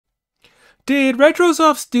Did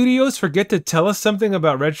Retrosoft Studios forget to tell us something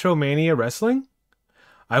about Retromania Wrestling?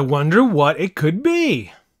 I wonder what it could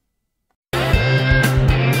be.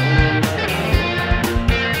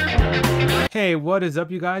 Hey, what is up,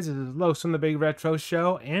 you guys? This is Los from the Big Retro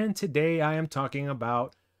Show, and today I am talking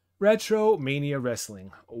about Retromania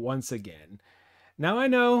Wrestling once again. Now, I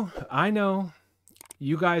know,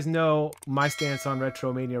 you guys know my stance on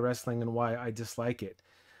Retromania Wrestling and why I dislike it.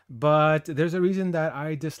 But there's a reason that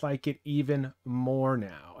I dislike it even more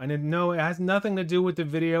now. And it has nothing to do with the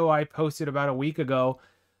video I posted about a week ago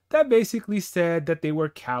that basically said that they were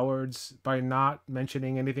cowards by not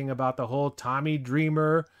mentioning anything about the whole Tommy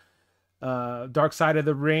Dreamer Dark Side of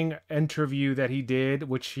the Ring interview that he did,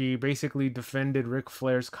 which he basically defended Ric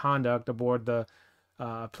Flair's conduct aboard the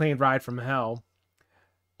plane ride from hell.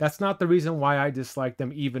 That's not the reason why I dislike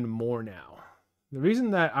them even more now. The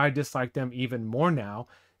reason that I dislike them even more now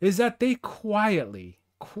is that they quietly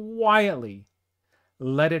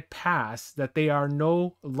let it pass that they are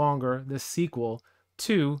no longer the sequel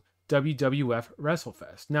to WWF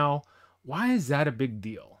WrestleFest. Now, why is that a big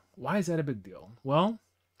deal? Why is that a big deal? Well,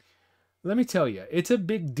 let me tell you, it's a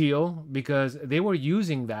big deal because they were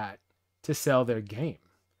using that to sell their game.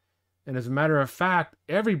 And as a matter of fact,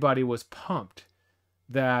 everybody was pumped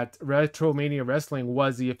that Retromania Wrestling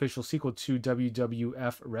was the official sequel to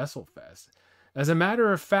WWF WrestleFest. As a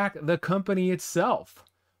matter of fact, the company itself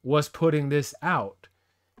was putting this out.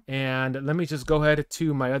 And let me just go ahead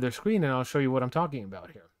to my other screen and I'll show you what I'm talking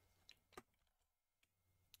about here.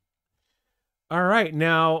 All right,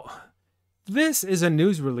 now this is a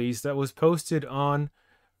news release that was posted on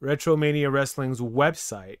Retromania Wrestling's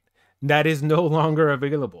website that is no longer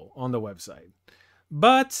available on the website.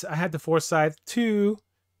 But I had the foresight to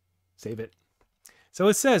save it. So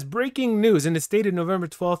it says, breaking news, and it's dated November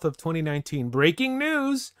 12th of 2019. Breaking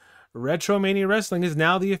news! Retromania Wrestling is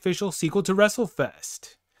now the official sequel to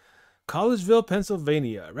WrestleFest. Collegeville,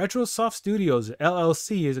 Pennsylvania. Retrosoft Studios,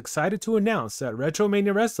 LLC is excited to announce that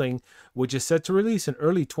Retromania Wrestling, which is set to release in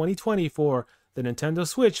early 2020 for the Nintendo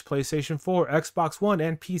Switch, PlayStation 4, Xbox One,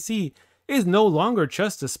 and PC, is no longer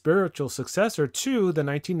just a spiritual successor to the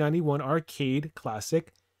 1991 arcade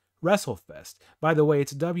classic WrestleFest. By the way,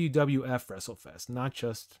 it's WWF WrestleFest, not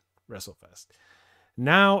just WrestleFest.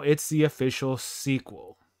 Now it's the official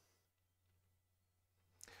sequel.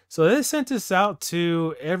 So this sent this out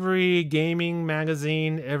to every gaming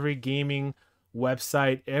magazine, every gaming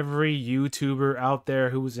website, every YouTuber out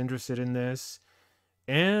there who was interested in this.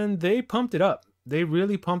 And they pumped it up. They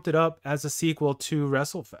really pumped it up as a sequel to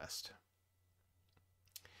WrestleFest.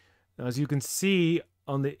 Now, as you can see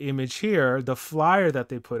on the image here, the flyer that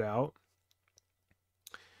they put out,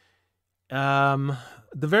 the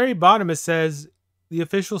very bottom, it says the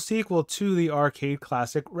official sequel to the arcade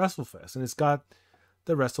classic WrestleFest. And it's got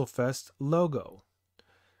the WrestleFest logo.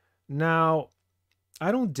 Now,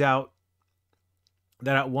 I don't doubt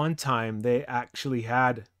that at one time they actually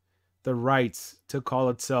had the rights to call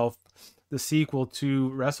itself the sequel to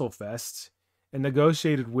WrestleFest and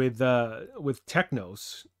negotiated with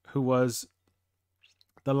Technos, who was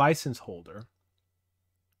the license holder.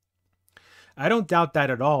 I don't doubt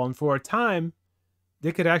that at all. And for a time,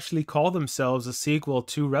 they could actually call themselves a sequel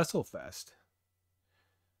to WrestleFest.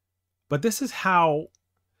 But this is how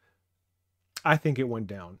I think it went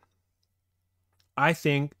down. I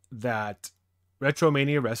think that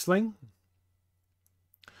Retromania Wrestling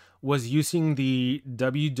was using the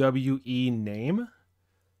WWE name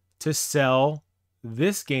to sell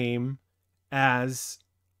this game as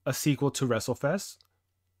a sequel to WrestleFest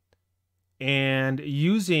and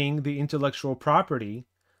using the intellectual property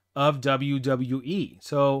of WWE.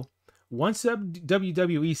 So once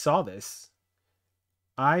WWE saw this,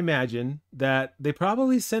 I imagine that they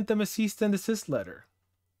probably sent them a cease and desist letter.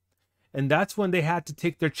 And that's when they had to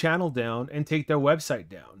take their channel down and take their website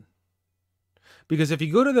down. Because if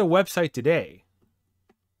you go to their website today,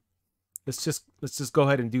 let's just go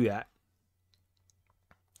ahead and do that.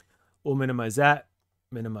 We'll minimize that,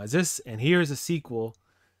 minimize this, and here's a sequel.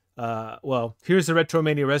 Well, here's the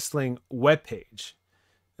Retromania Wrestling webpage.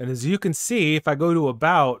 And as you can see, if I go to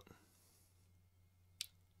About,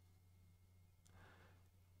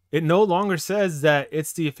 it no longer says that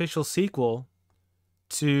it's the official sequel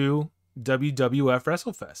to WWF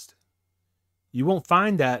WrestleFest. You won't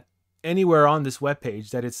find that anywhere on this webpage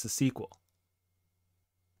that it's the sequel.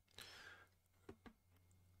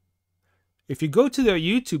 If you go to their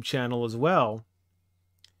YouTube channel as well,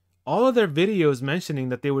 all of their videos mentioning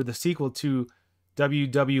that they were the sequel to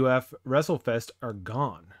WWF WrestleFest are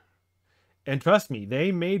gone. And trust me,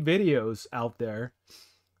 they made videos out there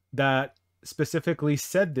that specifically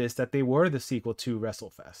said this, that they were the sequel to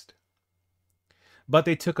WrestleFest. but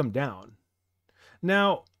they took him down.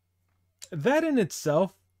 Now, that in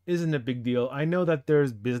itself isn't a big deal. I know that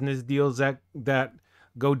there's business deals that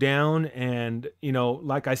go down, and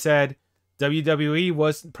like I said,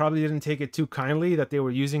 WWE probably didn't take it too kindly that they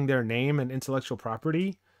were using their name and intellectual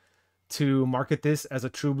property to market this as a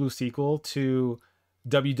True Blue sequel to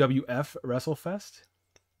WWF WrestleFest.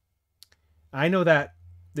 I know that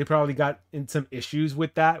they probably got in some issues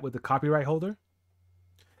with that with the copyright holder.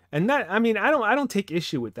 And that, I mean, I don't take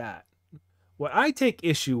issue with that. What I take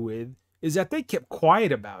issue with is that they kept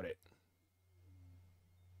quiet about it.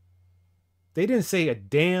 They didn't say a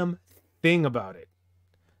damn thing about it.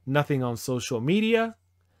 Nothing on social media,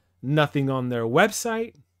 nothing on their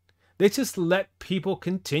website. They just let people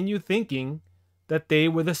continue thinking that they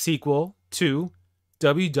were the sequel to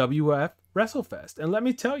WWF WrestleFest. And let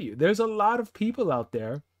me tell you, there's a lot of people out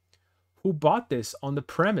there who bought this on the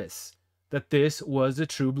premise that this was a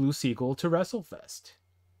True Blue sequel to WrestleFest.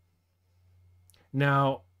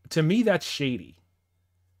 Now, to me, that's shady.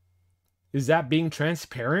 Is that being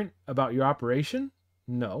transparent about your operation?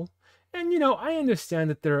 No. And, I understand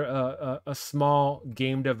that they're a small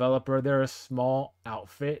game developer. They're a small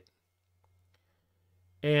outfit.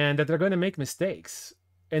 And that they're going to make mistakes.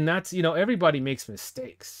 And that's, everybody makes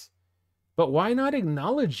mistakes. But why not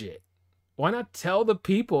acknowledge it? Why not tell the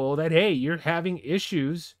people that, hey, you're having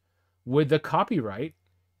issues with the copyright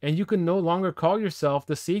and you can no longer call yourself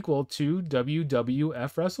the sequel to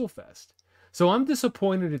WWF WrestleFest? So I'm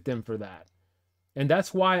disappointed at them for that. And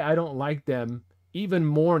that's why I don't like them even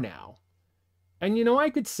more now. And, I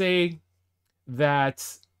could say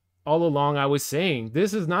that all along I was saying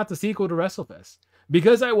this is not the sequel to WrestleFest.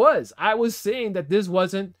 Because I was saying that this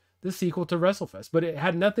wasn't the sequel to WrestleFest, but it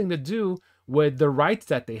had nothing to do with the rights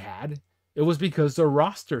that they had. It was because the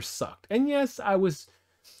roster sucked. And yes, I was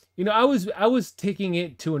taking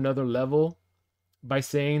it to another level by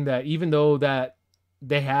saying that even though that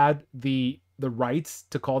they had the rights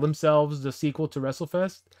to call themselves the sequel to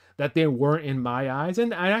WrestleFest, that they weren't in my eyes.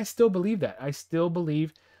 And I still believe that. I still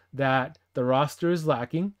believe that the roster is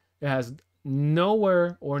lacking. It has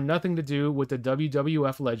nowhere or nothing to do with the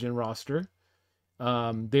WWF Legend roster.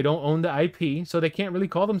 They don't own the IP, so they can't really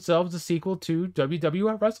call themselves the sequel to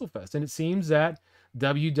WWF WrestleFest. And it seems that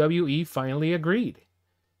WWE finally agreed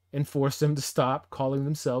and forced them to stop calling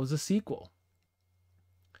themselves a sequel.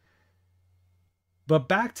 But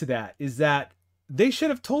back to that is that they should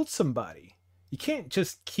have told somebody. You can't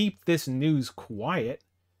just keep this news quiet.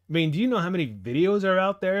 I mean, do you know how many videos are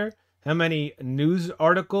out there? How many news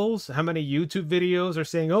articles, how many YouTube videos are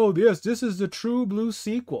saying, oh, yes, this is the True Blue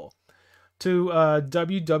sequel to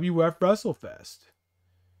WWF WrestleFest.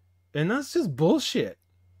 And that's just bullshit.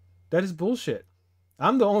 That is bullshit.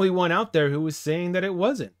 I'm the only one out there who was saying that it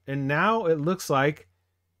wasn't. And now it looks like,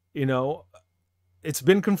 it's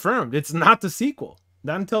been confirmed. It's not the sequel.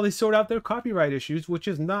 Not until they sort out their copyright issues, which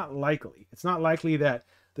is not likely. It's not likely that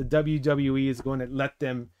the WWE is going to let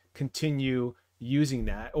them continue using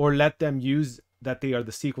that or let them use that they are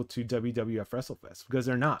the sequel to WWF WrestleFest, because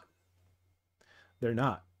they're not. They're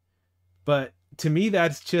not. But to me,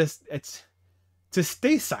 it's to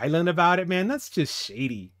stay silent about it, man. That's just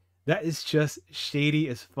shady. That is just shady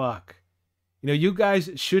as fuck. You guys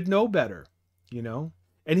should know better, And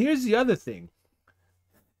here's the other thing.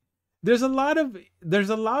 There's a lot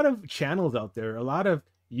of channels out there, a lot of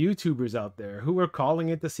YouTubers out there who are calling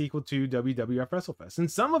it the sequel to WWF WrestleFest. And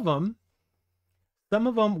some of them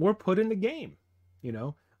were put in the game.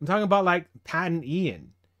 I'm talking about like Pat and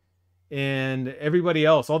Ian and everybody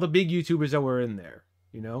else, all the big YouTubers that were in there,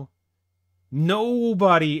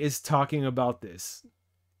 Nobody is talking about this.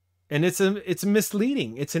 And it's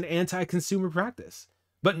misleading. It's an anti-consumer practice.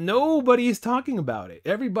 But nobody is talking about it.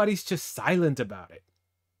 Everybody's just silent about it.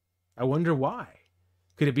 I wonder why.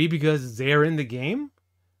 Could it be because they're in the game?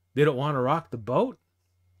 They don't want to rock the boat?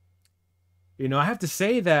 I have to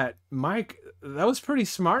say that, Mike, that was pretty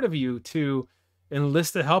smart of you to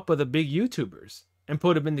enlist the help of the big YouTubers and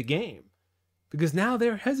put them in the game. Because now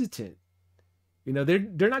they're hesitant.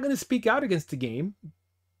 They're not going to speak out against the game,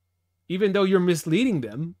 even though you're misleading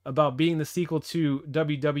them about being the sequel to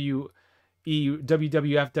WWF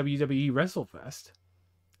WWE WrestleFest,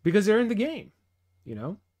 because they're in the game,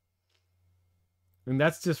 And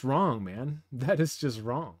that's just wrong, man. That is just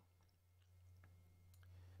wrong.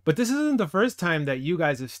 But this isn't the first time that you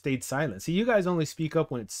guys have stayed silent. See, you guys only speak up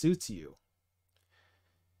when it suits you.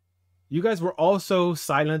 You guys were also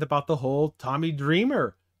silent about the whole Tommy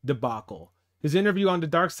Dreamer debacle. His interview on the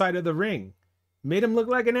Dark Side of the Ring made him look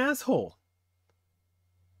like an asshole.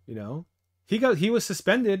 He was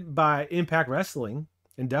suspended by Impact Wrestling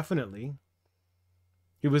indefinitely.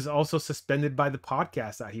 He was also suspended by the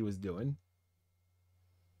podcast that he was doing.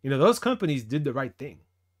 Those companies did the right thing.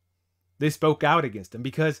 They spoke out against him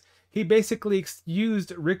because he basically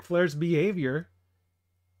excused Ric Flair's behavior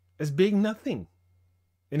as being nothing.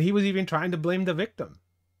 And he was even trying to blame the victim.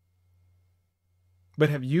 But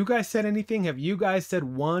have you guys said anything? Have you guys said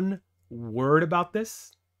one word about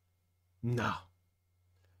this? No.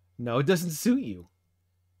 No, it doesn't suit you.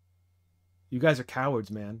 You guys are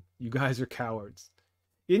cowards, man. You guys are cowards.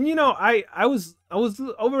 And I was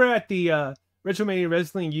over at the Retromania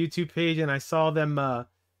Wrestling YouTube page, and I saw them. I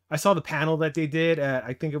saw the panel that they did.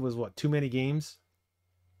 I think it was Too Many Games.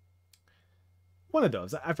 One of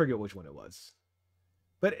those. I forget which one it was.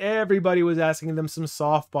 But everybody was asking them some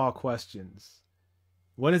softball questions.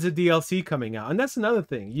 When is the DLC coming out? And that's another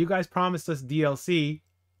thing. You guys promised us DLC,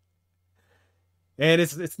 and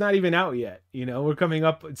it's not even out yet. We're coming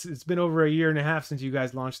up. It's been over a year and a half since you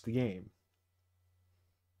guys launched the game,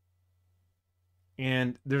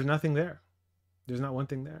 and there's nothing there. There's not one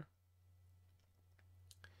thing there.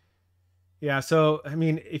 Yeah, so I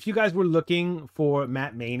mean, if you guys were looking for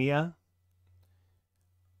Matt Mania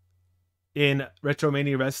in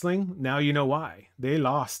Retromania Wrestling, now you know why. They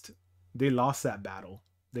lost that battle.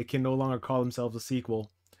 They can no longer call themselves a sequel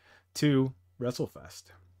to WrestleFest.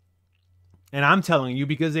 And I'm telling you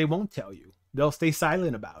because they won't tell you. They'll stay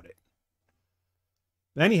silent about it.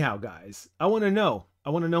 Anyhow, guys, I want to know.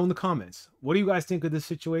 In the comments, what do you guys think of this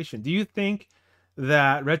situation? Do you think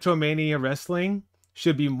that Retromania Wrestling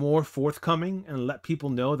should be more forthcoming and let people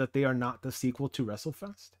know that they are not the sequel to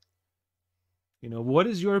WrestleFest? What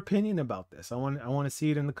is your opinion about this? I want to see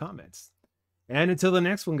it in the comments. And until the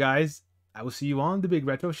next one, guys, I will see you on the Big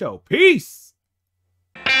Retro Show. Peace!